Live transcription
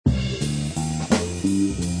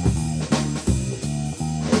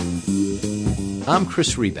I'm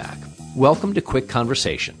Chris Riback. Welcome to Quick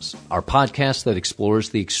Conversations, our podcast that explores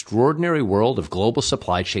the extraordinary world of global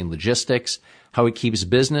supply chain logistics, how it keeps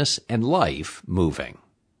business and life moving.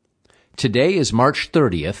 Today is March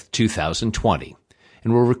 30th, 2020,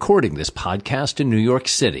 and we're recording this podcast in New York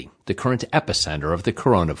City, the current epicenter of the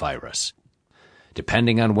coronavirus.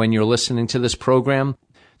 Depending on when you're listening to this program,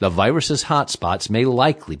 the virus's hotspots may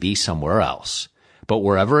likely be somewhere else. But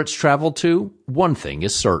wherever it's traveled to, one thing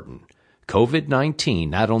is certain. COVID-19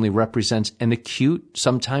 not only represents an acute,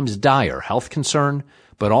 sometimes dire health concern,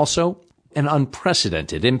 but also an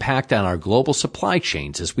unprecedented impact on our global supply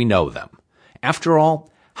chains as we know them. After all,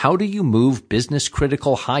 how do you move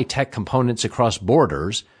business-critical high-tech components across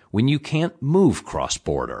borders when you can't move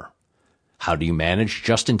cross-border? How do you manage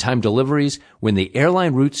just-in-time deliveries when the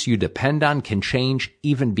airline routes you depend on can change,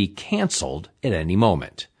 even be canceled at any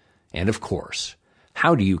moment? And of course,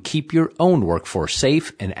 how do you keep your own workforce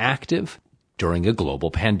safe and active during a global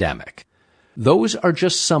pandemic? Those are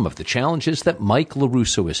just some of the challenges that Mike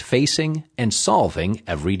LoRusso is facing and solving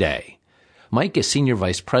every day. Mike is Senior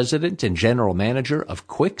Vice President and General Manager of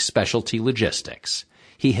Quick Specialty Logistics.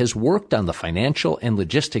 He has worked on the financial and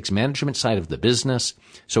logistics management side of the business,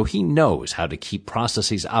 so he knows how to keep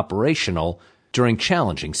processes operational during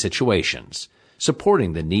challenging situations,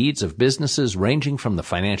 supporting the needs of businesses ranging from the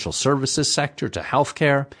financial services sector to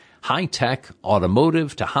healthcare, high-tech,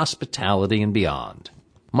 automotive to hospitality and beyond.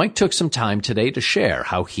 Mike took some time today to share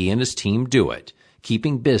how he and his team do it,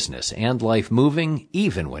 keeping business and life moving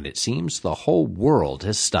even when it seems the whole world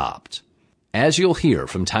has stopped. As you'll hear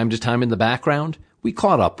from time to time in the background, we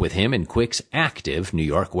caught up with him in Quick's active New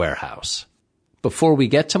York warehouse. Before we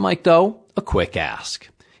get to Mike, though, a quick ask.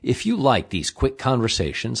 If you like these quick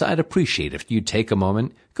conversations, I'd appreciate if you'd take a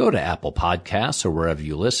moment, go to Apple Podcasts or wherever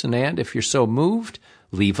you listen, and if you're so moved,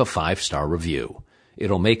 leave a 5-star review.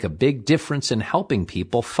 It'll make a big difference in helping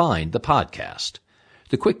people find the podcast.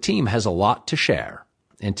 The Quick team has a lot to share,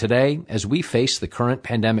 and today, as we face the current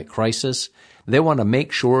pandemic crisis, they want to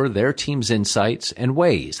make sure their team's insights and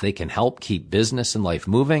ways they can help keep business and life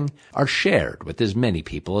moving are shared with as many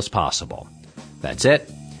people as possible. That's it.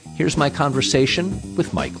 Here's my conversation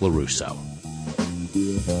with Mike LoRusso.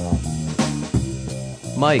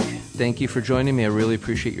 Mike, thank you for joining me. I really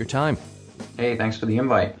appreciate your time. Hey, thanks for the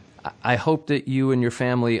invite. I hope that you and your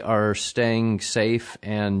family are staying safe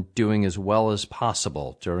and doing as well as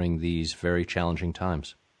possible during these very challenging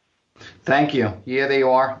times. Thank you. Yeah, they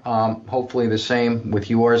are. Hopefully the same with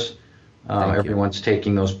yours. Everyone's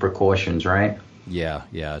taking those precautions, right? Yeah.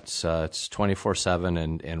 It's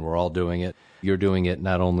 24/7, and we're all doing it. You're doing it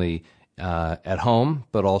not only at home,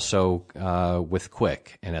 but also with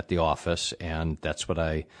Quick and at the office, and that's what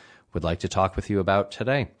I would like to talk with you about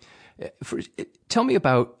today. Tell me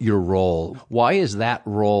about your role. Why is that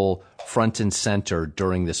role front and center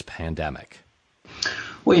during this pandemic?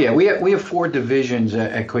 Well, yeah, we have 4 divisions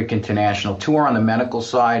at Quick International. 2 are on the medical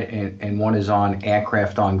side, and 1 is on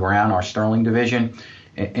aircraft on ground, our Sterling division.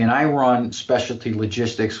 And I run specialty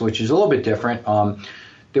logistics, which is a little bit different.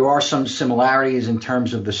 There are some similarities in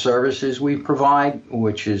terms of the services we provide,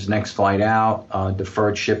 which is next flight out,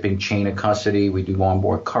 deferred shipping, chain of custody. We do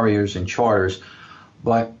onboard couriers and charters.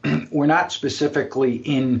 But we're not specifically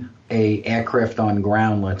in a aircraft on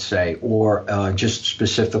ground, let's say, or just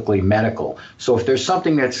specifically medical. So if there's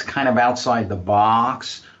something that's kind of outside the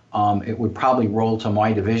box, it would probably roll to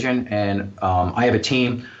my division. And I have a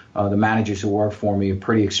team. The managers who work for me are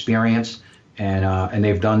pretty experienced, and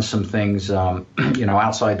they've done some things,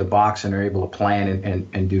 outside the box, and are able to plan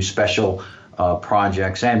and do special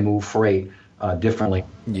projects and move freight differently.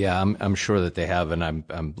 Yeah, I'm sure that they have, and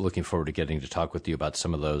I'm looking forward to getting to talk with you about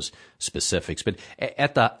some of those specifics. But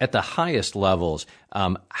at the highest levels,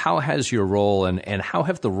 how has your role and how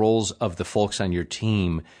have the roles of the folks on your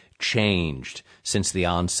team changed since the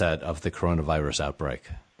onset of the coronavirus outbreak?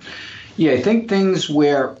 Yeah, I think things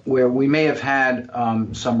where we may have had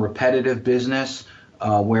some repetitive business,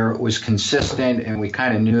 where it was consistent and we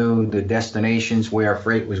kind of knew the destinations where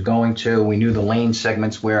freight was going to. We knew the lane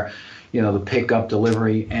segments where, the pickup,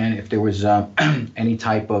 delivery, and if there was any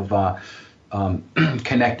type of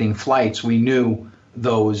connecting flights, we knew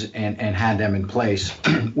those and had them in place.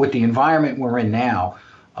 With the environment we're in now,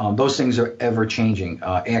 those things are ever changing.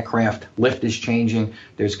 Aircraft lift is changing.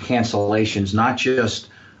 There's cancellations, not just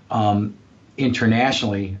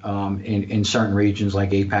internationally in certain regions like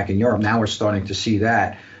APAC and Europe. Now we're starting to see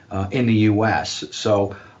that in the U.S.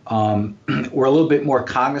 So we're a little bit more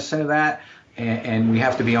cognizant of that. And we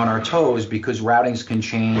have to be on our toes because routings can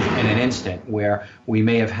change in an instant, where we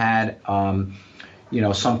may have had,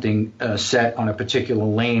 something set on a particular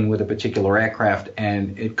lane with a particular aircraft,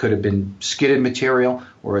 and it could have been skidded material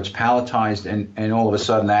or it's palletized, and all of a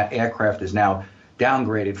sudden that aircraft is now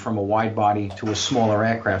downgraded from a wide body to a smaller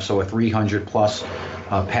aircraft. So a 300 plus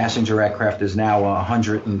passenger aircraft is now a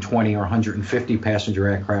 120 or 150 passenger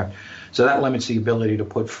aircraft. So that limits the ability to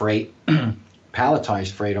put freight,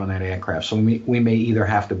 palletized freight on that aircraft. So we may either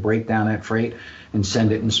have to break down that freight and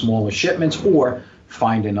send it in smaller shipments or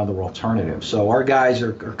find another alternative. So our guys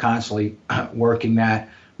are constantly working that,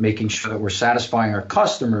 making sure that we're satisfying our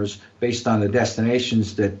customers based on the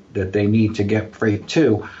destinations that they need to get freight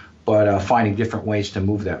to, but finding different ways to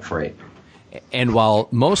move that freight. And while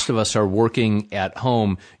most of us are working at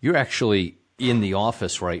home, you're actually in the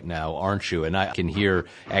office right now, aren't you? And I can hear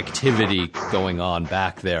activity going on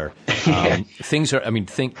back there. Things are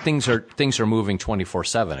moving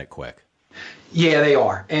 24/7 at Quick. Yeah, they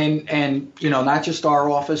are. And not just our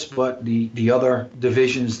office, but the other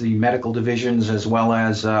divisions, the medical divisions, as well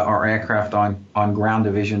as our aircraft on ground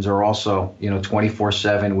divisions are also,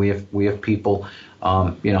 24/7. We have people,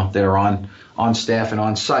 that are on staff and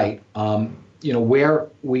on site. Where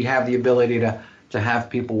we have the ability to have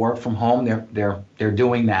people work from home, they're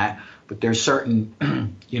doing that. But there's certain,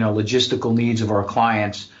 logistical needs of our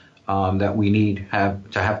clients that we need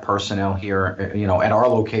to have personnel here, at our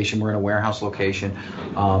location. We're in a warehouse location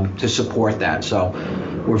to support that. So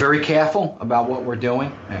we're very careful about what we're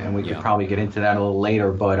doing, and we could probably get into that a little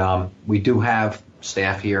later. But we do have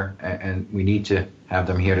staff here, and we need to have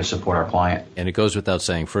them here to support our client. And it goes without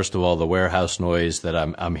saying, first of all, the warehouse noise that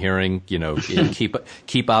I'm hearing,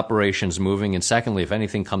 keep operations moving. And secondly, if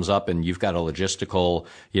anything comes up and you've got a logistical,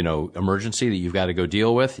 emergency that you've got to go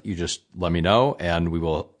deal with, you just let me know and we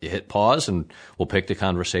will hit pause and we'll pick the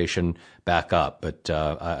conversation back up. But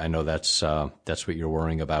I know that's what you're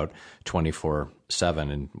worrying about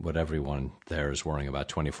 24/7, and what everyone there is worrying about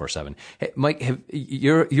 24/7. Hey, Mike,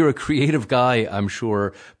 you're a creative guy, I'm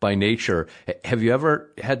sure, by nature. Have you ever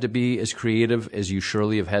had to be as creative as you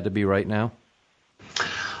surely have had to be right now?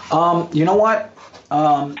 You know what?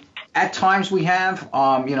 At times we have,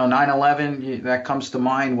 9/11, that comes to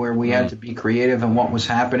mind, where we had to be creative in what was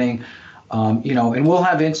happening. And we'll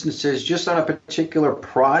have instances just on a particular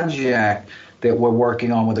project that we're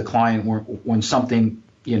working on with a client when something,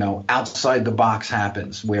 outside the box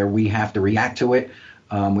happens, where we have to react to it.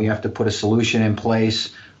 We have to put a solution in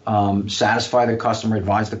place, satisfy the customer,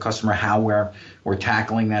 advise the customer how we're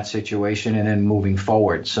tackling that situation, and then moving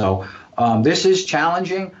forward. So this is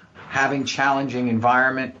challenging. Having challenging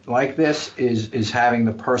environment like this is having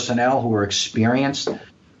the personnel who are experienced,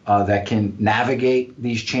 that can navigate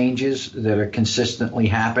these changes that are consistently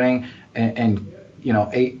happening, and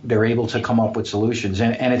they're able to come up with solutions.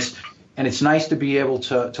 And it's nice to be able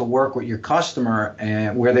to work with your customer,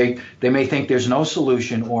 and where they may think there's no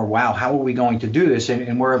solution, or wow, how are we going to do this?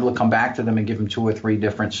 And we're able to come back to them and give them 2 or 3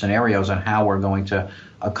 different scenarios on how we're going to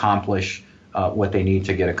accomplish what they need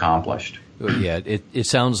to get accomplished. Yeah, it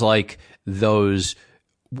sounds like those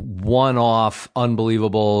one-off,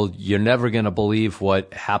 unbelievable, you're never going to believe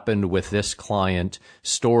what happened with this client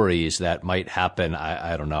stories that might happen,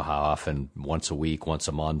 I don't know how often, once a week, once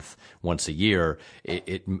a month, once a year.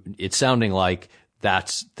 It's sounding like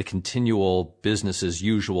that's the continual business as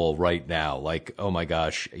usual right now. Like, oh my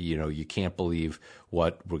gosh, you can't believe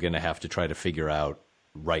what we're going to have to try to figure out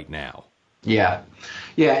right now. Yeah.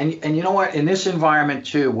 And you know what? In this environment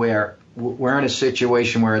too, where we're in a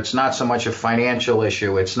situation where it's not so much a financial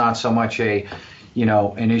issue, it's not so much an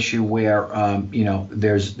issue where,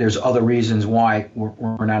 there's other reasons why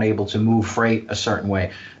we're not able to move freight a certain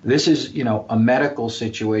way. This is, a medical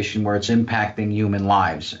situation where it's impacting human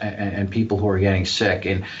lives and people who are getting sick.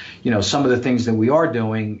 And, some of the things that we are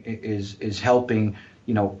doing is helping,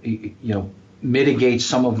 mitigate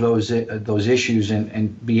some of those issues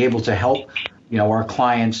and be able to help our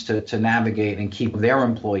clients to navigate and keep their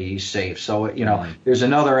employees safe. So there's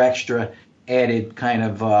another extra added kind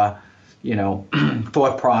of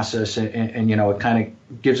thought process, and it kind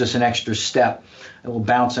of gives us an extra step, a little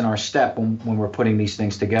bounce in our step when we're putting these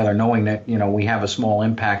things together, knowing that we have a small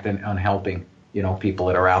impact on helping people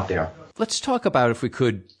that are out there. Let's talk about, if we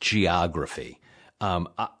could, geography.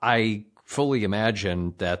 I fully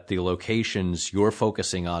imagine that the locations you're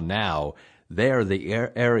focusing on now, they're the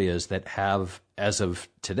areas that have, as of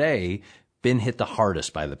today, been hit the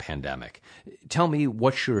hardest by the pandemic. Tell me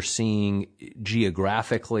what you're seeing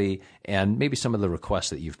geographically and maybe some of the requests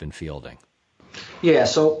that you've been fielding. Yeah,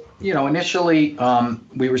 so, initially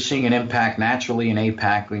we were seeing an impact naturally in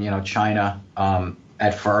APAC, China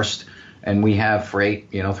at first, and we have freight,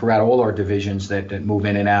 throughout all our divisions that move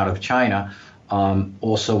in and out of China.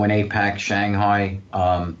 also in APAC, Shanghai,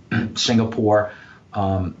 Singapore,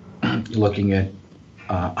 looking at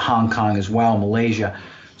Hong Kong as well, Malaysia.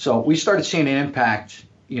 So we started seeing an impact,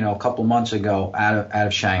 a couple months ago out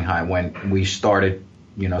of Shanghai when we started,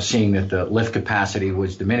 seeing that the lift capacity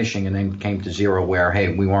was diminishing, and then came to zero where,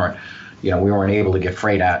 hey, we weren't able to get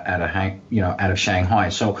freight out of Shanghai.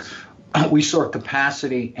 So we saw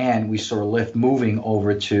capacity and we saw lift moving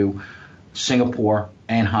over to Singapore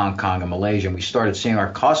and Hong Kong and Malaysia. And we started seeing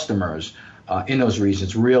our customers in those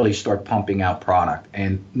regions really start pumping out product.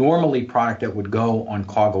 And normally product that would go on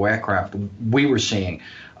cargo aircraft, we were seeing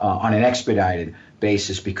on an expedited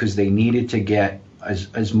basis, because they needed to get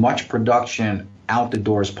as much production out the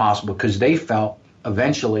door as possible, because they felt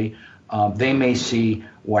eventually they may see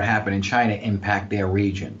what happened in China impact their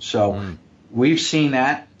region. So we've seen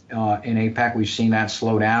that in APAC. We've seen that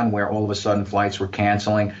slow down, where all of a sudden flights were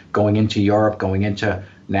canceling, going into Europe, going into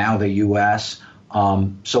now the U.S.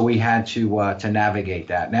 So we had to navigate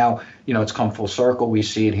that. Now, it's come full circle. We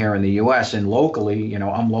see it here in the U.S. and locally.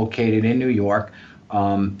 I'm located in New York,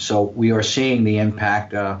 so we are seeing the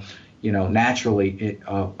impact, naturally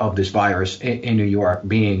of this virus in New York,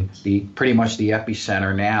 being pretty much the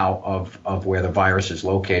epicenter now of where the virus is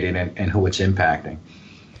located and who it's impacting.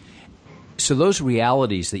 So those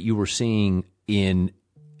realities that you were seeing in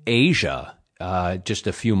Asia just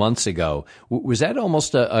a few months ago, was that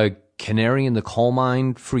almost a canary in the coal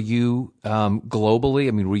mine for you globally?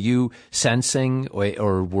 I mean, were you sensing,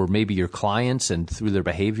 or were maybe your clients and through their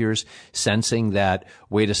behaviors sensing that,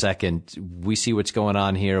 wait a second, we see what's going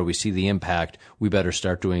on here, we see the impact, we better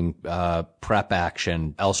start doing prep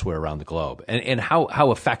action elsewhere around the globe? And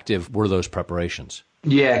how effective were those preparations?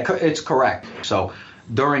 Yeah, it's correct. So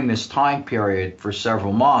during this time period for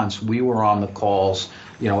several months, we were on the calls.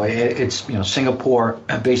 It's Singapore,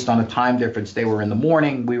 based on the time difference, they were in the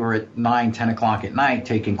morning. We were at 9, 10 o'clock at night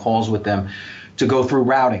taking calls with them to go through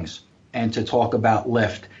routings and to talk about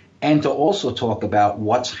lift and to also talk about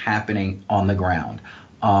what's happening on the ground,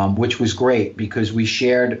 which was great because we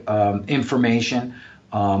shared information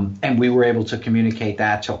and we were able to communicate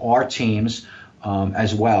that to our teams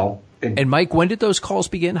as well. And Mike, when did those calls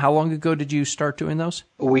begin? How long ago did you start doing those?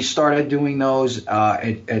 We started doing those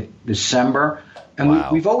at December. And wow.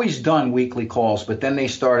 we've always done weekly calls, but then they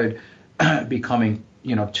started becoming,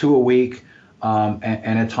 2 a week and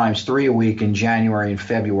at times 3 a week in January and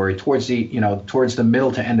February. Towards the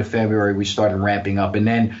middle to end of February, we started ramping up and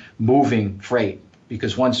then moving freight,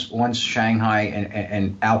 because once Shanghai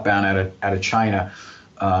and outbound out of China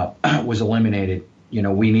was eliminated,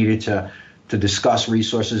 we needed to discuss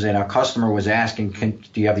resources, and our customer was asking,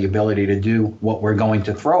 do you have the ability to do what we're going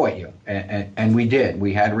to throw at you? And we did.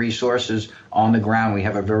 We had resources on the ground. We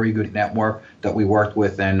have a very good network that we worked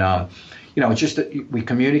with, and it's just that we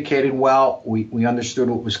communicated well. We understood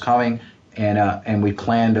what was coming, and we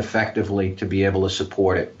planned effectively to be able to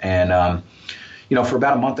support it. And for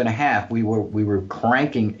about a month and a half, we were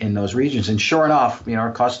cranking in those regions, and sure enough,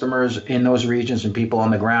 our customers in those regions and people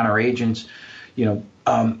on the ground, our agents,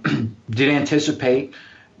 did anticipate,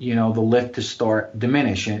 the lift to start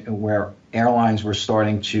diminish, where airlines were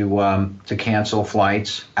starting to cancel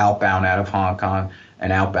flights outbound out of Hong Kong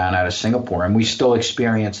and outbound out of Singapore, and we still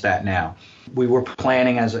experience that now. We were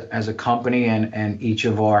planning as a company, and each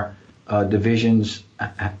of our divisions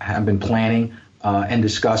have been planning and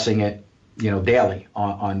discussing it, daily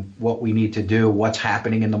on what we need to do, what's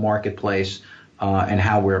happening in the marketplace, and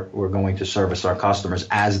how we're going to service our customers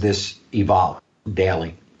as this evolves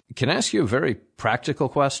daily. Can I ask you a very practical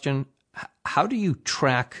question? How do you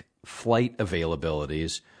track flight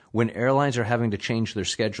availabilities when airlines are having to change their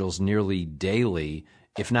schedules nearly daily,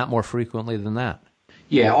 if not more frequently than that?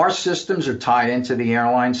 Yeah, our systems are tied into the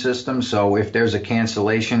airline system. So if there's a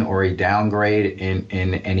cancellation or a downgrade in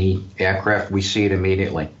any aircraft, we see it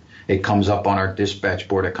immediately. It comes up on our dispatch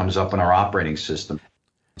board. It comes up on our operating system.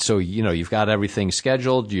 So, you've got everything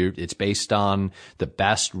scheduled. It's based on the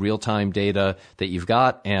best real-time data that you've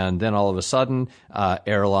got. And then all of a sudden,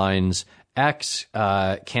 Airlines X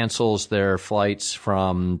cancels their flights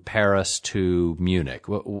from Paris to Munich.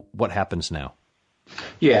 What happens now?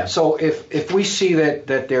 Yeah, so if we see that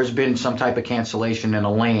there's been some type of cancellation in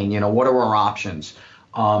a lane, what are our options?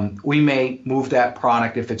 We may move that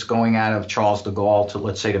product if it's going out of Charles de Gaulle to,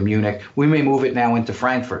 let's say, to Munich. We may move it now into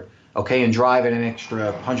Frankfurt. okay, and drive it an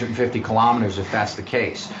extra 150 kilometers if that's the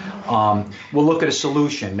case. We'll look at a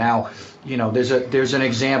solution. Now, there's an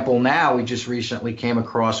example now we just recently came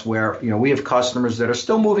across where, we have customers that are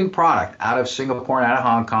still moving product out of Singapore and out of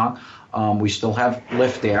Hong Kong. We still have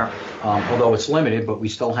lift there, although it's limited, but we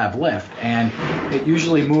still have lift. And it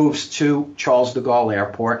usually moves to Charles de Gaulle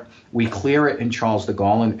Airport. We clear it in Charles de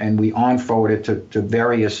Gaulle, and we on-forward it to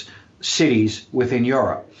various cities within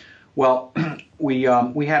Europe. Well, we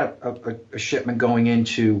had a shipment going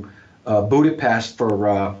into Budapest for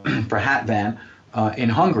Hatvan in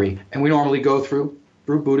Hungary, and we normally go through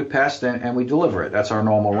Budapest and we deliver it. That's our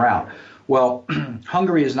normal route. Well,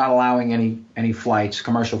 Hungary is not allowing any flights,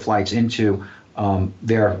 commercial flights, into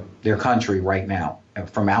their country right now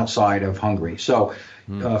from outside of Hungary. So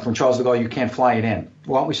from Charles de Gaulle, you can't fly it in.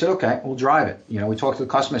 Well, we said, okay, we'll drive it. We talked to the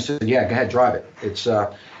customer and said, yeah, go ahead, drive it. It's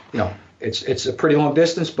it's a pretty long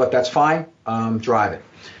distance, but that's fine. Drive it.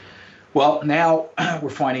 Well, now we're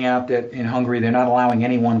finding out that in Hungary they're not allowing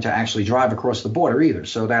anyone to actually drive across the border either.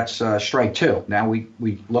 So that's strike two. Now we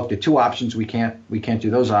looked at two options. We can't do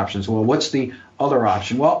those options. Well, what's the other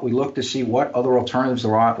option? Well, we looked to see what other alternatives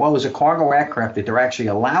there are. Well, there's a cargo aircraft that they're actually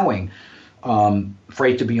allowing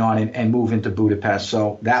freight to be on and move into Budapest.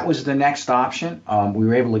 So that was the next option. We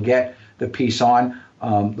were able to get the piece on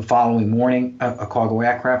the following morning, a cargo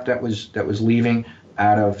aircraft that was leaving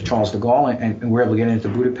out of Charles de Gaulle, and we were able to get into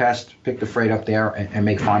Budapest, pick the freight up there, and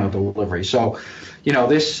make final delivery. So,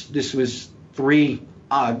 this was three.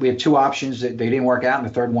 We had two options that they didn't work out, and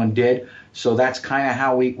the third one did. So that's kind of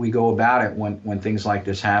how we go about it when things like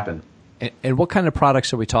this happen. And what kind of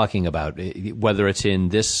products are we talking about, whether it's in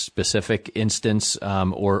this specific instance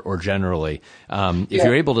or generally? If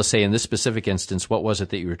you're able to say in this specific instance, what was it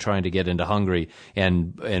that you were trying to get into Hungary,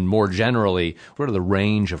 and more generally, what are the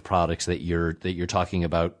range of products that you're talking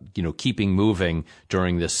about, keeping moving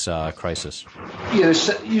during this crisis? Yeah,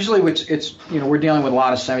 usually it's we're dealing with a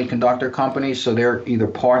lot of semiconductor companies, so they're either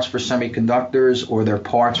parts for semiconductors or they're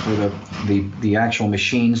parts for the actual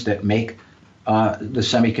machines that make the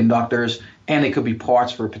semiconductors, and they could be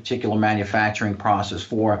parts for a particular manufacturing process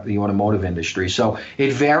for the automotive industry. So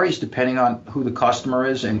it varies depending on who the customer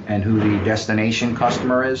is and who the destination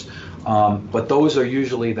customer is. But those are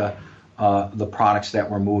usually the products that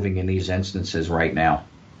we're moving in these instances right now.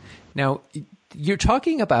 Now, you're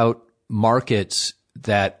talking about markets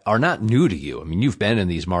that are not new to you. I mean, you've been in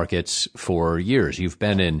these markets for years. You've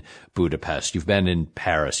been in Budapest, you've been in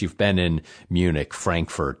Paris, you've been in Munich,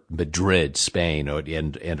 Frankfurt, Madrid, Spain,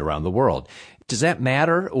 and around the world. Does that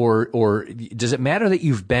matter, or does it matter that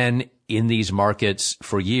you've been in these markets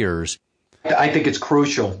for years? I think it's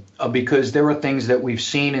crucial because there are things that we've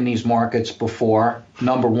seen in these markets before,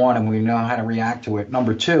 number one, and we know how to react to it.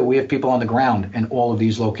 Number two, we have people on the ground in all of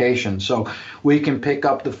these locations. So we can pick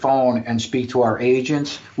up the phone and speak to our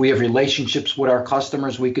agents. We have relationships with our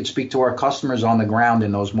customers. We could speak to our customers on the ground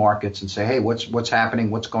in those markets and say, hey, what's happening?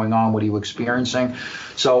 What's going on? What are you experiencing?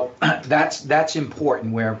 So that's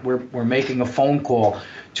important, where we're making a phone call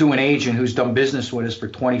to an agent who's done business with us for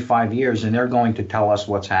 25 years, and they're going to tell us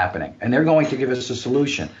what's happening. And they're going to give us a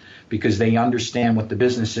solution because they understand what the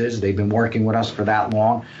business is. They've been working with us for that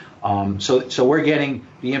long. So we're getting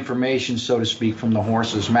the information, so to speak, from the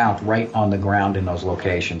horse's mouth right on the ground in those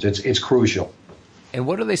locations. It's crucial. And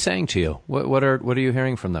what are they saying to you? What are you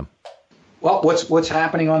hearing from them? Well, what's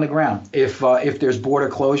happening on the ground? If there's border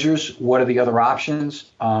closures, what are the other options?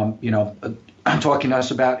 Talking to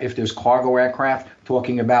us about if there's cargo aircraft,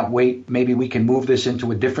 talking about, maybe we can move this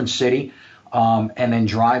into a different city and then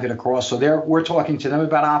drive it across. So we're talking to them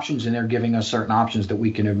about options, and they're giving us certain options that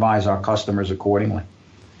we can advise our customers accordingly.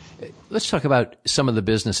 Let's talk about some of the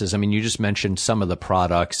businesses. I mean, you just mentioned some of the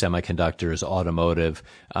products, semiconductors, automotive.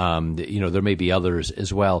 There may be others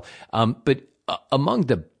as well. But among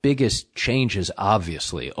the biggest changes,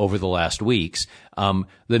 obviously, over the last weeks, the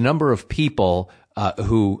number of people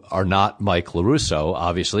who are not Mike LoRusso,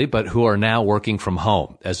 obviously, but who are now working from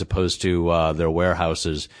home as opposed to their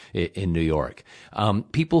warehouses in New York.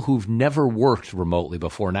 People who've never worked remotely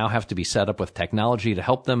before now have to be set up with technology to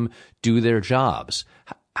help them do their jobs.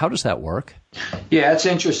 How does that work? Yeah, it's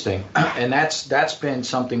interesting. And that's been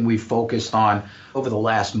something we've focused on over the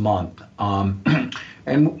last month.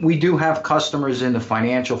 And we do have customers in the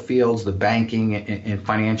financial fields, the banking and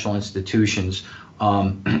financial institutions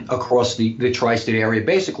across the tri-state area,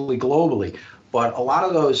 basically globally. But a lot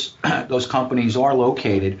of those companies are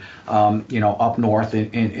located, up north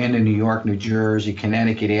in the New York, New Jersey,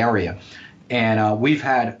 Connecticut area. And we've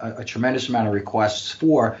had a tremendous amount of requests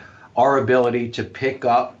for our ability to pick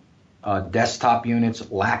up desktop units,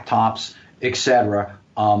 laptops, etc.,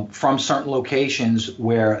 from certain locations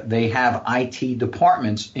where they have IT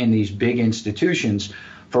departments in these big institutions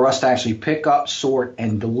for us to actually pick up, sort,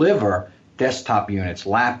 and deliver desktop units,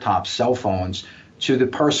 laptops, cell phones to the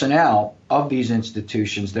personnel of these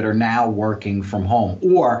institutions that are now working from home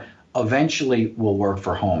or eventually will work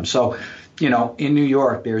from home. So, in New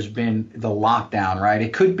York, there's been the lockdown, right?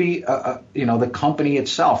 It could be, the company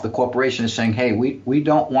itself, the corporation is saying, hey, we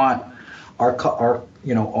don't want our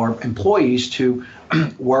employees to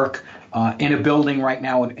work in a building right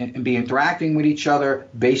now and be interacting with each other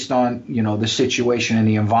based on, the situation and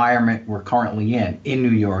the environment we're currently in New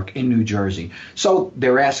York, in New Jersey. So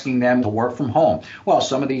they're asking them to work from home. Well,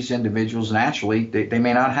 some of these individuals, naturally, they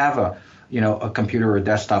may not have a computer or a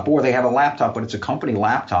desktop, or they have a laptop, but it's a company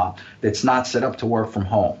laptop that's not set up to work from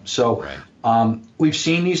home. So we've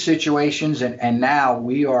seen these situations, and now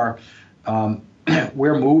we are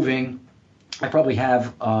we're moving. I probably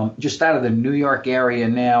have just out of the New York area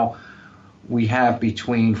now, we have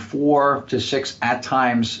between 4 to 6, at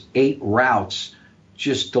times 8 routes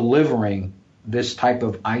just delivering this type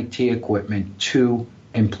of IT equipment to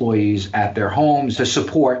employees at their homes to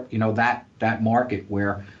support, that market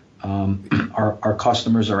where our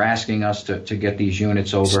customers are asking us to get these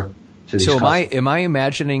units over to these customers. Am I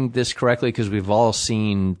imagining this correctly? Because we've all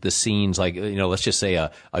seen the scenes, like, let's just say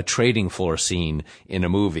a trading floor scene in a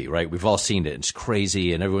movie, right? We've all seen it. It's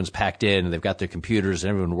crazy, and everyone's packed in, and they've got their computers, and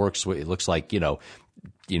everyone works. It looks like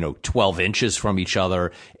 12 inches from each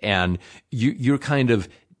other, and you're kind of.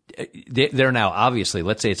 They're now, obviously,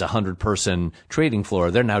 let's say it's a 100-person trading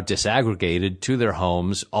floor. They're now disaggregated to their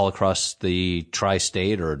homes all across the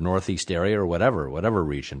tri-state or Northeast area or whatever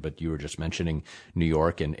region. But you were just mentioning New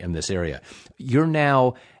York and this area. You're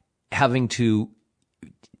now having to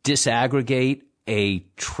disaggregate a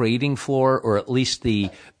trading floor, or at least the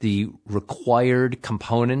required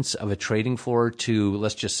components of a trading floor, to,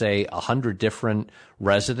 let's just say, 100 different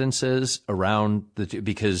residences around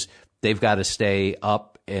because they've got to stay up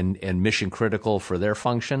and mission critical for their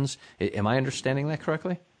functions. Am I understanding that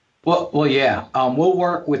correctly? Well, yeah. We'll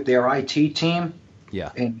work with their IT team.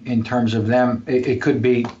 Yeah. In terms of them, it could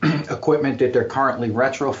be equipment that they're currently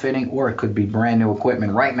retrofitting, or it could be brand new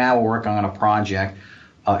equipment. Right now, we're working on a project.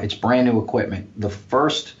 It's brand new equipment. The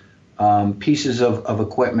first pieces of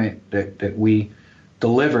equipment that we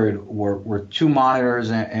delivered were 2 monitors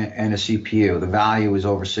and a CPU. The value was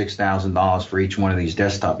over $6,000 for each one of these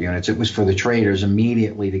desktop units. It was for the traders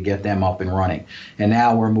immediately to get them up and running. And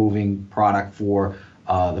now we're moving product for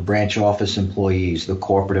the branch office employees, the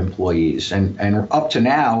corporate employees. And up to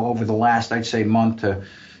now, over the last, I'd say, month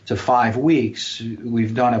to 5 weeks,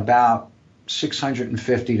 we've done about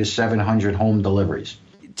 650 to 700 home deliveries.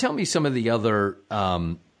 Tell me some of the other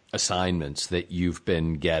assignments that you've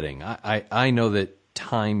been getting. I know that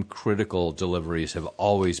time-critical deliveries have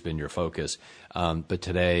always been your focus, but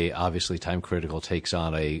today, obviously, time-critical takes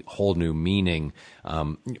on a whole new meaning.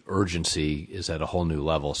 Urgency is at a whole new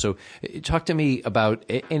level. So talk to me about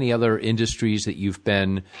any other industries that you've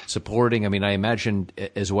been supporting. I mean, I imagine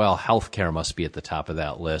as well healthcare must be at the top of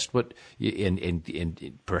that list. What,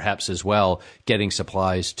 and perhaps as well, getting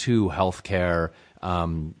supplies to healthcare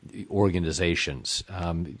organizations.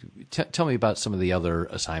 Tell me about some of the other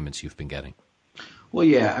assignments you've been getting. Well,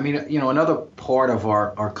 yeah. I mean, another part of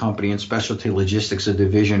our company in Specialty Logistics, a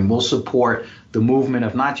division, will support the movement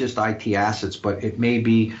of not just IT assets, but it may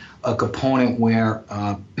be a component where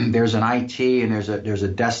there's an IT and there's a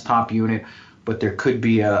desktop unit, but there could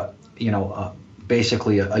be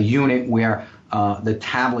basically a unit where the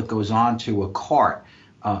tablet goes onto a cart.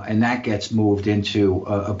 And that gets moved into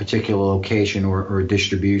a particular location or a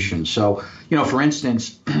distribution. So, for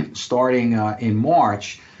instance, starting in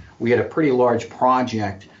March, we had a pretty large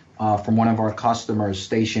project from one of our customers,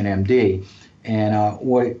 Station MD. And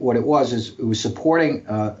what it was is it was supporting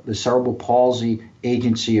the Cerebral Palsy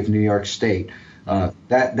Agency of New York State.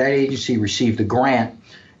 That agency received a grant,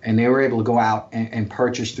 and they were able to go out and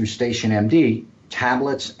purchase through Station MD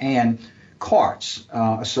tablets and carts,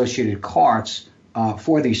 associated carts,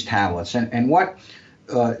 for these tablets. And what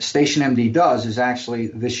Station MD does is actually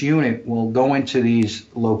this unit will go into these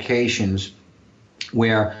locations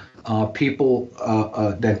where people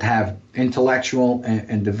that have intellectual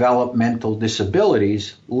and developmental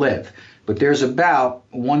disabilities live. But there's about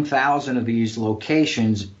 1,000 of these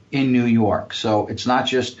locations in New York. So it's not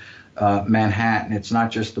just Manhattan, it's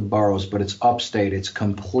not just the boroughs, but it's upstate. It's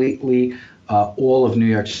completely all of New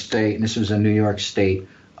York State, and this was a New York State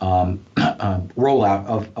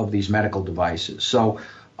rollout of these medical devices. So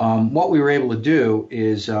what we were able to do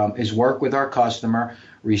is work with our customer,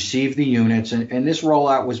 received the units, and this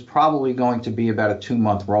rollout was probably going to be about a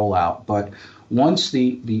 2-month rollout. But once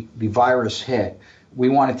the virus hit, we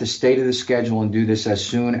wanted to stay to the schedule and do this as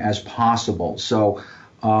soon as possible. So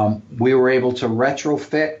we were able to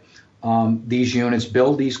retrofit these units,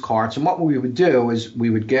 build these carts, and what we would do is we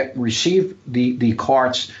would receive the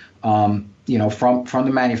carts from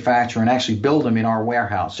the manufacturer and actually build them in our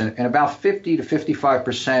warehouse. And about 50 to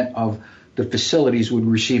 55% of the facilities would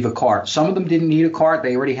receive a cart. Some of them didn't need a cart.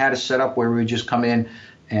 They already had a setup where we would just come in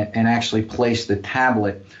and actually place the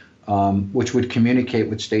tablet, which would communicate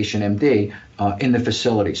with Station MD in the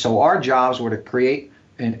facility. So our jobs were to create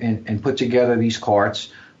and put together these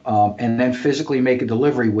carts and then physically make a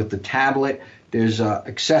delivery with the tablet. There's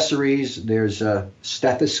accessories, there's a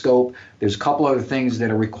stethoscope, there's a couple other things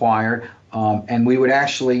that are required. And we would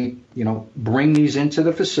actually, bring these into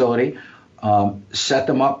the facility, set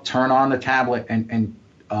them up, turn on the tablet, and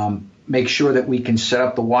make sure that we can set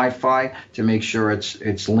up the Wi-Fi to make sure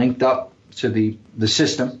it's linked up to the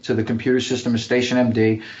system, to the computer system of Station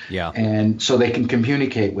MD, and so they can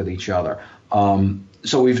communicate with each other.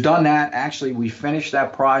 So we've done that. Actually, we finished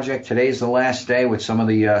that project. Today's the last day with some of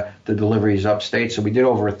the deliveries upstate. So we did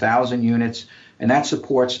over 1,000 units, and that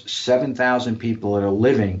supports 7,000 people that are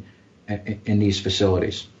living in these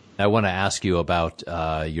facilities. I want to ask you about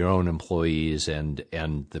your own employees and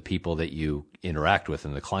the people that you interact with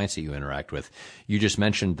and the clients that you interact with. You just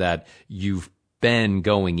mentioned that you've been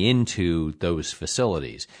going into those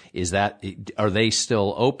facilities. Are they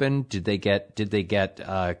still open? Did they get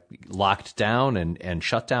locked down and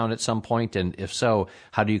shut down at some point? And if so,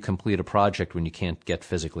 how do you complete a project when you can't get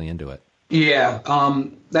physically into it? Yeah,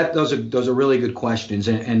 those are really good questions,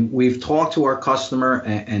 and we've talked to our customer,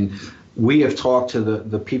 and we have talked to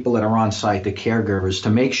the people that are on site, the caregivers, to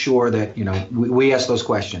make sure that we ask those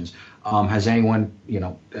questions. Has anyone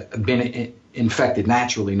been infected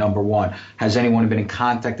naturally? Number one, has anyone been in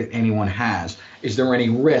contact that anyone has? Is there any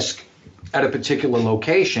risk at a particular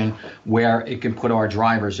location where it can put our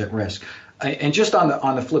drivers at risk? And just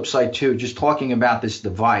on the flip side too, just talking about this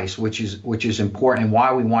device, which is important, and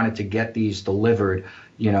why we wanted to get these delivered,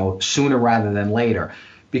 sooner rather than later,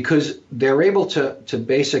 because they're able to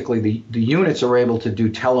basically the units are able to do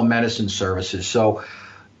telemedicine services. So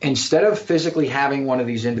instead of physically having one of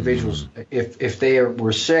these individuals, if they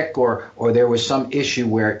were sick or there was some issue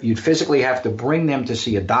where you'd physically have to bring them to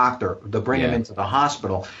see a doctor, to bring them into the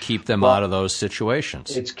hospital. Keep them out of those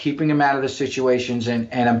situations. It's keeping them out of the situations. And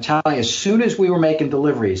I'm telling you, as soon as we were making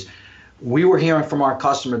deliveries, we were hearing from our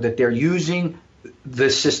customer that they're using the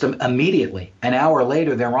system immediately. An hour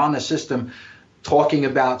later, they're on the system talking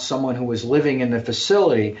about someone who was living in the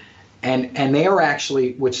facility. And they are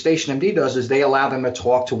actually, what Station MD does is they allow them to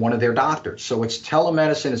talk to one of their doctors. So it's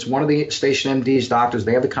telemedicine. It's one of the Station MD's doctors.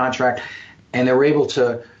 They have the contract, and they're able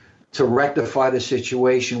to rectify the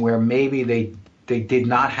situation where maybe they did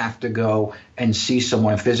not have to go and see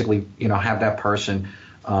someone physically, have that person,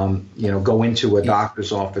 go into a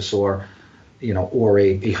doctor's office or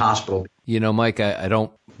a hospital. Mike, I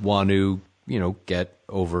don't want to, get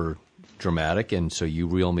over dramatic, and so you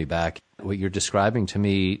reel me back. What you're describing to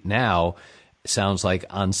me now sounds like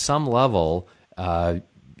on some level,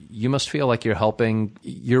 you must feel like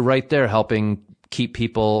you're right there helping keep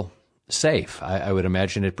people safe. I would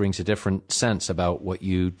imagine it brings a different sense about what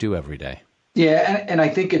you do every day. Yeah, and I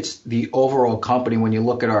think it's the overall company. When you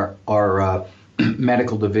look at our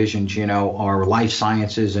medical divisions, our life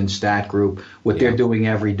sciences and stat group, what they're doing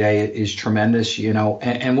every day is tremendous,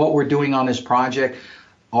 and what we're doing on this project,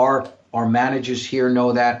 our managers here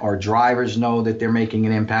know that, our drivers know that they're making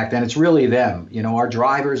an impact, and it's really them. Our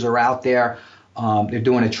drivers are out there. They're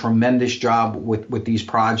doing a tremendous job with these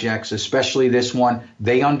projects, especially this one.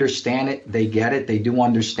 They understand it. They get it. They do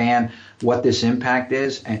understand what this impact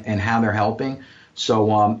is and how they're helping.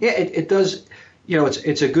 So, it does,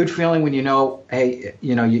 it's a good feeling when hey,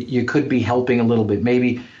 you could be helping a little bit.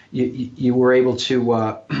 Maybe you were able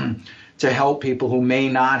to help people who may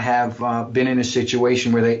not have been in a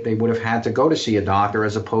situation where they would have had to go to see a doctor,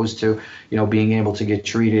 as opposed to, being able to get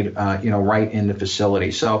treated, right in the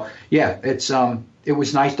facility. So, yeah, it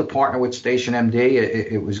was nice to partner with Station MD.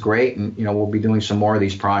 It was great. And, we'll be doing some more of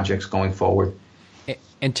these projects going forward.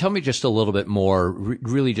 And tell me just a little bit more,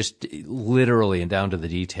 really just literally and down to the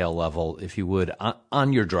detail level, if you would,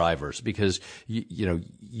 on your drivers, because,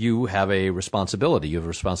 you have a responsibility. You have a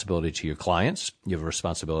responsibility to your clients. You have a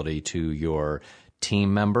responsibility to your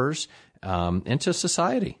team members, and to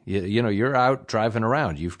society. You're out driving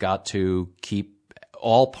around. You've got to keep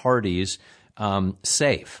all parties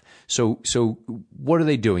safe. So what are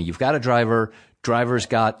they doing? You've got a driver driver's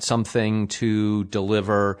got something to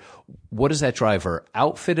deliver. What is that driver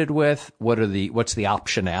outfitted with? What's the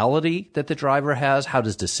optionality that the driver has? How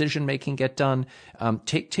does decision making get done?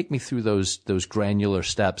 Take me through those granular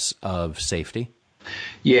steps of safety.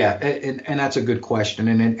 Yeah, and that's a good question,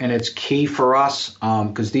 and it's key for us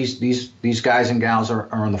because these guys and gals are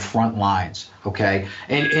on the front lines, okay,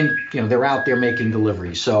 and they're out there making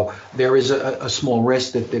deliveries, so there is a small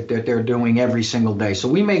risk that they're doing every single day. So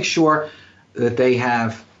we make sure that they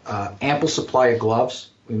have ample supply of gloves.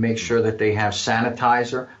 We make sure that they have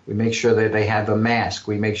sanitizer. We make sure that they have a mask.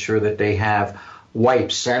 We make sure that they have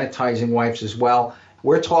wipes, sanitizing wipes as well.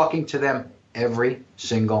 We're talking to them every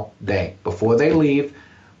single day. Before they leave,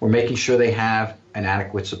 we're making sure they have an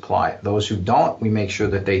adequate supply. Those who don't, we make sure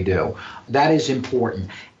that they do. That is important.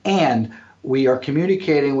 And we are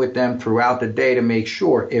communicating with them throughout the day to make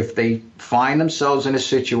sure if they find themselves in a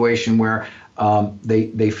situation where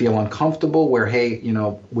they feel uncomfortable, where, hey,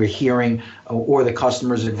 we're hearing or the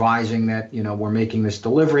customer's advising that, we're making this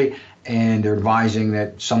delivery and they're advising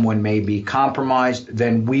that someone may be compromised,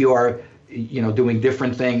 then we are doing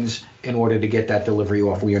different things in order to get that delivery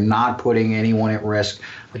off. We are not putting anyone at risk.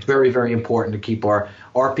 It's very, very important to keep our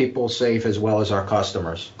people safe as well as our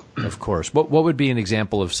customers. Of course. What would be an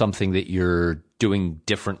example of something that you're doing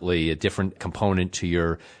differently, a different component to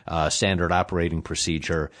your standard operating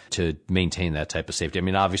procedure to maintain that type of safety? I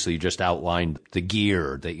mean, obviously, you just outlined the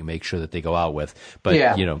gear that you make sure that they go out with. But,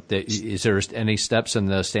 is there any steps in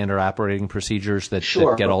the standard operating procedures that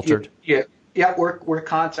get altered? Yeah, we're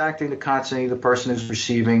contacting constantly the person who's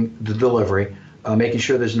receiving the delivery, making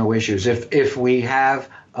sure there's no issues. If we have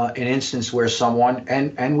an instance where someone,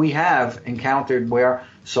 and we have encountered where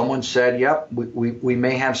someone said, yep, we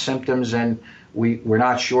may have symptoms and we're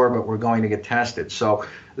not sure, but we're going to get tested. So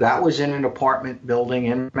that was in an apartment building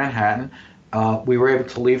in Manhattan. We were able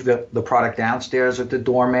to leave the product downstairs at the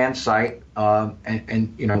doorman site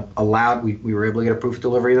and we were able to get a proof of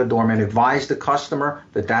delivery. The doorman advised the customer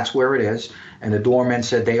that that's where it is, and the doorman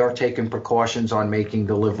said they are taking precautions on making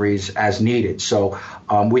deliveries as needed. So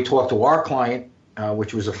we talked to our client,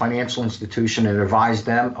 which was a financial institution, and advised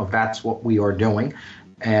them of that's what we are doing,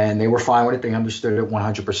 and they were fine with it. They understood it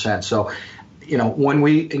 100%. So when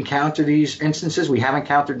we encounter these instances, we have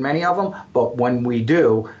encountered many of them, but when we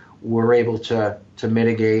do, we're able to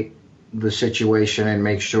mitigate the situation and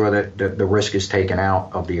make sure that the risk is taken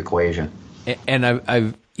out of the equation. And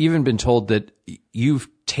I've even been told that you've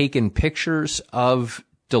taken pictures of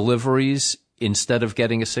deliveries instead of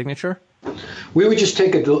getting a signature? We would just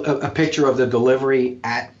take a picture of the delivery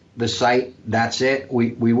at the site. That's it.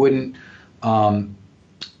 We would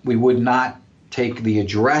not take the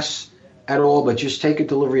address at all, but just take a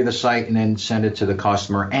delivery of the site and then send it to the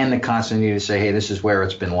customer, and the customer need to say, hey, this is where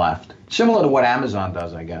it's been left. Similar to what Amazon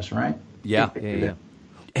does, I guess, right? Yeah.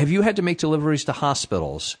 Have you had to make deliveries to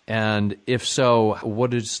hospitals? And if so,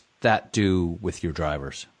 what does that do with your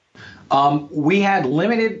drivers? We had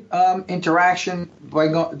limited interaction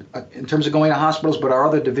in terms of going to hospitals, but our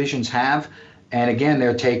other divisions have. And again,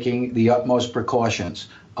 they're taking the utmost precautions,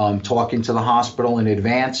 talking to the hospital in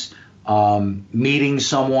advance, meeting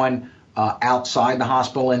someone outside the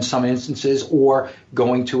hospital in some instances, or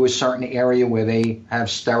going to a certain area where they have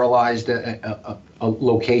sterilized a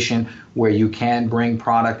location where you can bring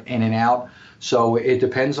product in and out. So it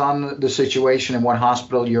depends on the situation and what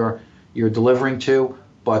hospital you're delivering to,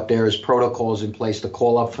 but there's protocols in place to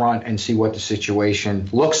call up front and see what the situation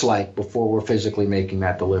looks like before we're physically making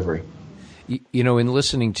that delivery. In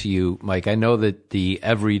listening to you, Mike, I know that the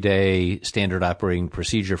everyday standard operating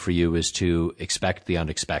procedure for you is to expect the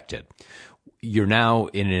unexpected. You're now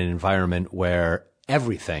in an environment where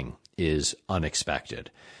everything is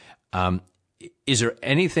unexpected. Is there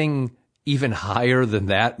anything even higher than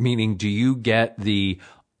that? Meaning, do you get the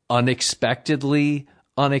unexpectedly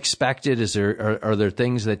unexpected? Are there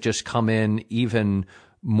things that just come in even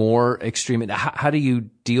more extreme? How do you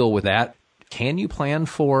deal with that? Can you plan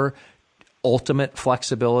for ultimate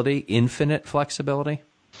flexibility, infinite flexibility?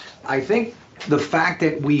 I think the fact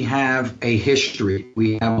that we have a history,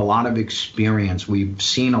 we have a lot of experience, we've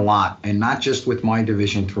seen a lot, and not just with my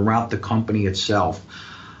division, throughout the company itself,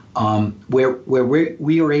 where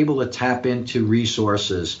we are able to tap into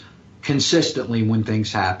resources consistently when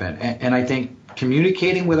things happen. And I think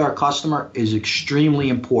communicating with our customer is extremely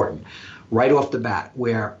important right off the bat,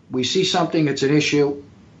 where we see something that's an issue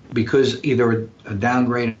because either a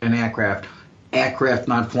downgrade in an aircraft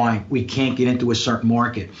not flying, we can't get into a certain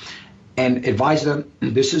market, and advise them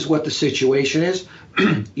this is what the situation is.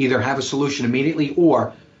 Either have a solution immediately,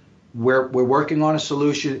 or we're working on a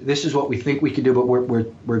solution. This is what we think we can do, but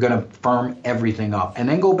we're going to firm everything up, and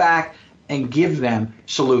then go back and give them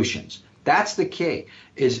solutions. That's the key,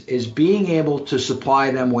 is being able to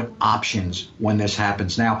supply them with options when this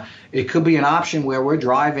happens. Now, it could be an option where we're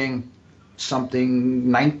driving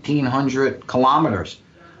something 1,900 kilometers,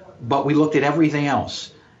 but we looked at everything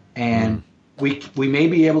else. And we may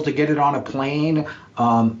be able to get it on a plane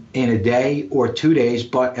in a day or 2 days,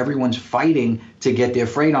 but everyone's fighting to get their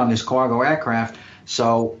freight on this cargo aircraft.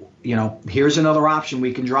 So, here's another option.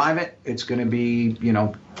 We can drive it. It's going to be,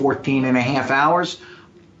 14 and a half hours.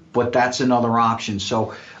 But that's another option.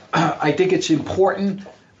 So I think it's important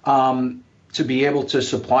to be able to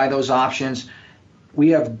supply those options. We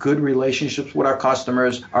have good relationships with our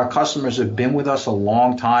customers. Our customers have been with us a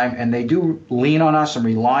long time, and they do lean on us and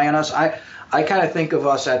rely on us. I kind of think of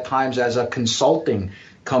us at times as a consulting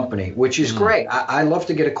company, which is great. I love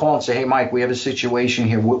to get a call and say, hey, Mike, we have a situation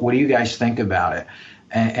here. What do you guys think about it?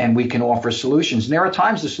 And we can offer solutions. And there are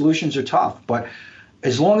times the solutions are tough, but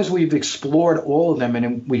as long as we've explored all of them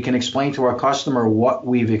and we can explain to our customer what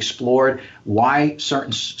we've explored, why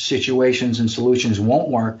certain situations and solutions won't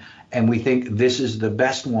work, and we think this is the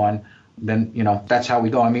best one, then, that's how we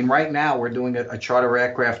go. I mean, right now we're doing a charter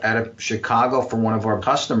aircraft out of Chicago for one of our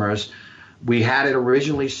customers. We had it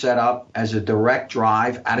originally set up as a direct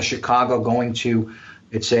drive out of Chicago going to,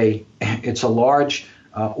 it's a large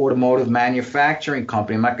automotive manufacturing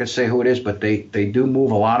company. I'm not going to say who it is, but they do move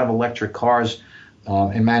a lot of electric cars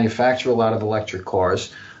and manufacture a lot of electric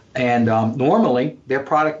cars. And normally their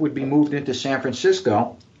product would be moved into San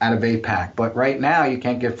Francisco out of APAC. But right now you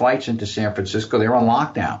can't get flights into San Francisco. They're on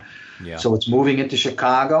lockdown. Yeah. So it's moving into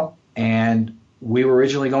Chicago. And we were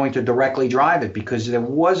originally going to directly drive it because there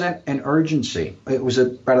wasn't an urgency. It was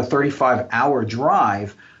about a 35-hour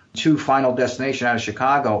drive to final destination out of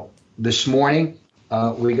Chicago. This morning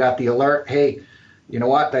we got the alert, hey, you know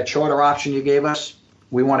what, that charter option you gave us,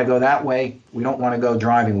 we want to go that way. We don't want to go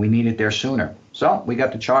driving. We need it there sooner. So we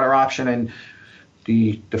got the charter option, and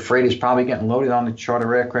the freight is probably getting loaded on the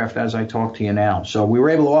charter aircraft as I talk to you now. So we were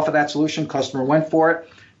able to offer that solution. Customer went for it.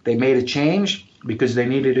 They made a change because they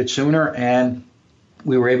needed it sooner, and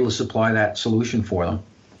we were able to supply that solution for them.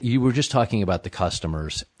 You were just talking about the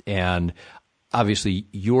customers, and obviously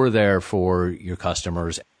you're there for your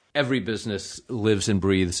customers. Every business lives and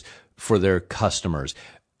breathes for their customers.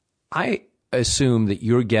 I assume that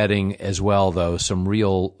you're getting as well, though, some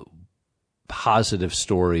real positive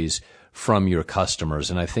stories from your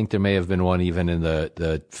customers. And I think there may have been one even in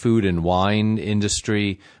the food and wine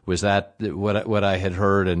industry. Was that what I had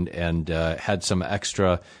heard, and had some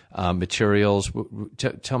extra materials?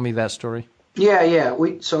 Tell me that story. Yeah.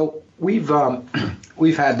 We've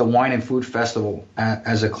had the Wine and Food Festival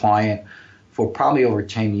as a client for probably over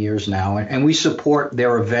 10 years now. And we support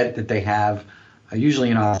their event that they have usually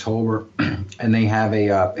in October, and they have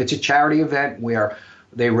it's a charity event where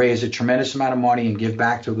they raise a tremendous amount of money and give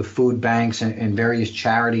back to the food banks and various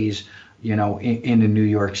charities, in the New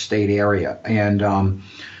York State area. And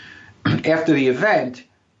after the event,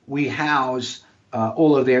 we house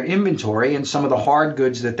all of their inventory and some of the hard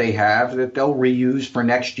goods that they have that they'll reuse for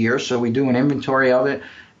next year. So we do an inventory of it,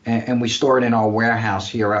 and we store it in our warehouse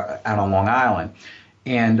here out on Long Island.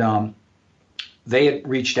 And they had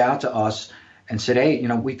reached out to us and said, hey,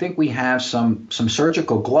 we think we have some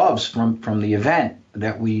surgical gloves from the event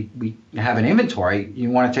that we have an inventory. You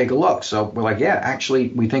want to take a look? So we're like, yeah, actually,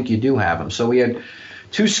 we think you do have them. So we had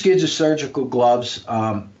 2 skids of surgical gloves.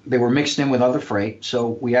 They were mixed in with other freight. So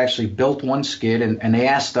we actually built 1 skid, and they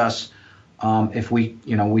asked us if we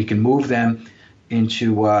can move them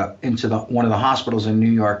into one of the hospitals in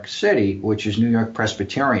New York City, which is New York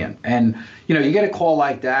Presbyterian. And, you get a call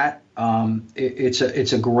like that.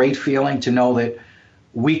 It's a great feeling to know that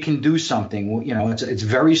we can do something. It's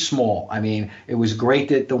very small. I mean, it was great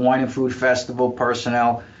that the Wine and Food Festival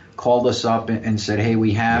personnel called us up and said, hey,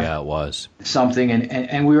 we have something.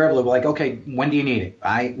 And we were able to be like, okay, when do you need it?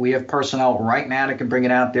 We have personnel right now that can bring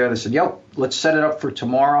it out there. They said, let's set it up for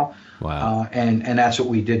tomorrow. Wow. And that's what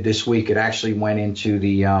we did this week. It actually went into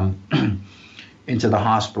the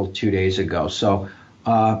hospital 2 days ago. So,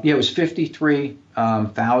 it was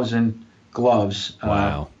 53,000 gloves.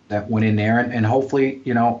 Wow. That went in there, and hopefully,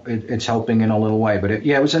 it's helping in a little way. But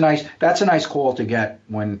it was that's a nice call to get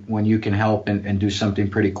when you can help and do something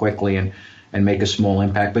pretty quickly and make a small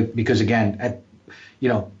impact. But because again,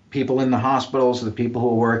 people in the hospitals, the people who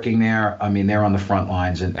are working there, I mean, they're on the front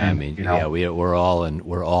lines, we're all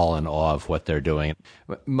in awe of what they're doing.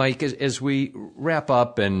 Mike, as we wrap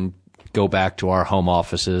up and go back to our home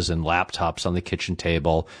offices and laptops on the kitchen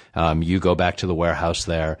table, you go back to the warehouse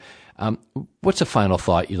there. What's a final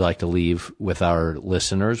thought you'd like to leave with our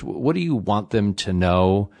listeners? What do you want them to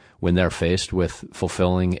know when they're faced with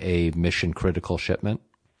fulfilling a mission-critical shipment?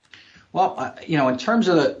 Well, in terms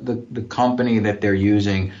of the company that they're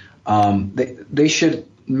using, they should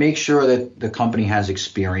make sure that the company has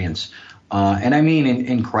experience. And I mean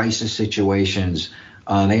in crisis situations,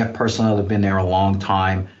 they have personnel that have been there a long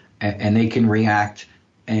time, and they can react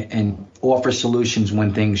and offer solutions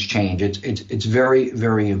when things change. It's very,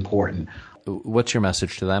 very important. What's your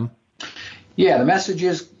message to them? Yeah, the message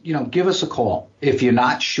is, give us a call. If you're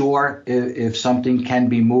not sure if something can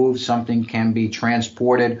be moved, something can be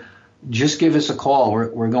transported, just give us a call.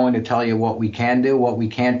 We're going to tell you what we can do, what we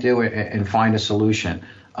can't do, and find a solution.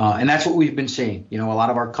 And that's what we've been seeing. A lot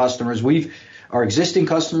of our customers, our existing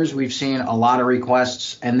customers, we've seen a lot of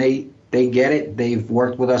requests, and they get it. They've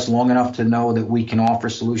worked with us long enough to know that we can offer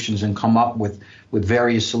solutions and come up with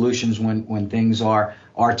various solutions when things are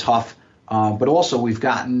tough. But also we've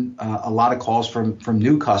gotten a lot of calls from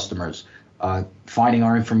new customers, finding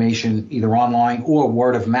our information either online or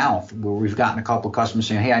word of mouth, where we've gotten a couple of customers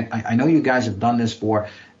saying, hey, I know you guys have done this for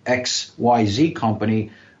XYZ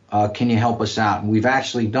company. Can you help us out? And we've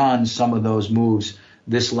actually done some of those moves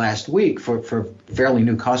this last week for fairly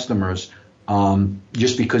new customers,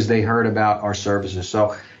 just because they heard about our services.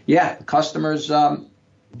 So, yeah, customers,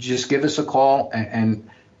 just give us a call and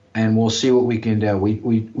we'll see what we can do.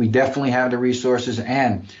 We definitely have the resources,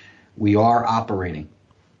 and we are operating.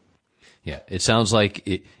 Yeah, it sounds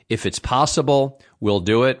like if it's possible, we'll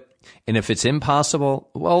do it. And if it's impossible,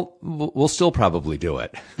 well, we'll still probably do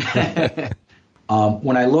it.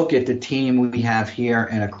 When I look at the team we have here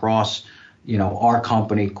and across, our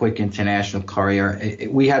company, Quick International Courier,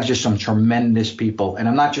 we have just some tremendous people. And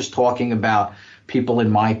I'm not just talking about people in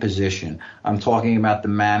my position. I'm talking about the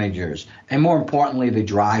managers and, more importantly, the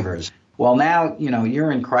drivers. Well, now,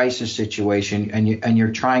 you're in crisis situation and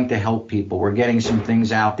you're trying to help people. We're getting some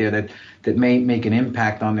things out there that may make an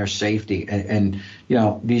impact on their safety. And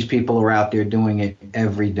these people are out there doing it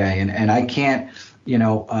every day. And I can't,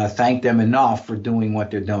 thank them enough for doing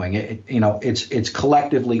what they're doing. It's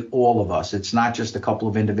collectively all of us. It's not just a couple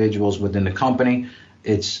of individuals within the company.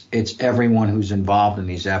 It's everyone who's involved in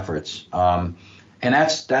these efforts. And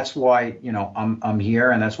that's why, I'm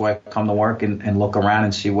here, and that's why I come to work and look around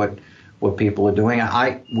and see what people are doing.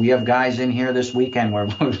 We have guys in here this weekend where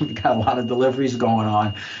we've got a lot of deliveries going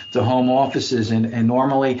on to home offices, and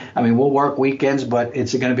normally, we'll work weekends, but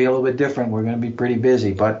it's going to be a little bit different. We're going to be pretty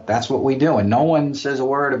busy, but that's what we do. And no one says a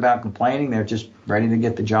word about complaining. They're just ready to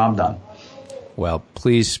get the job done. Well,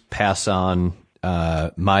 please pass on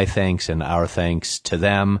my thanks and our thanks to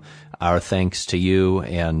them, our thanks to you,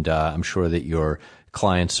 and I'm sure that your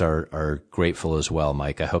clients are grateful as well,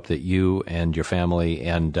 Mike. I hope that you and your family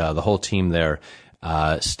and the whole team there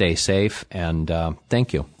stay safe, and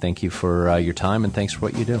thank you. Thank you for your time, and thanks for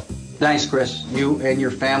what you do. Thanks, Chris. You and your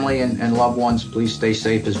family and loved ones, please stay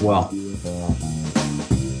safe as well.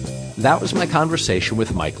 That was my conversation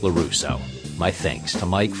with Mike LoRusso. My thanks to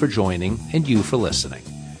Mike for joining and you for listening.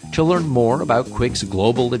 To learn more about Quick's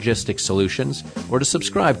global logistics solutions or to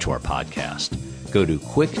subscribe to our podcast, go to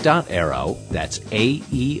quick.aero, that's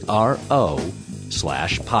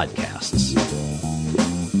AERO/podcasts.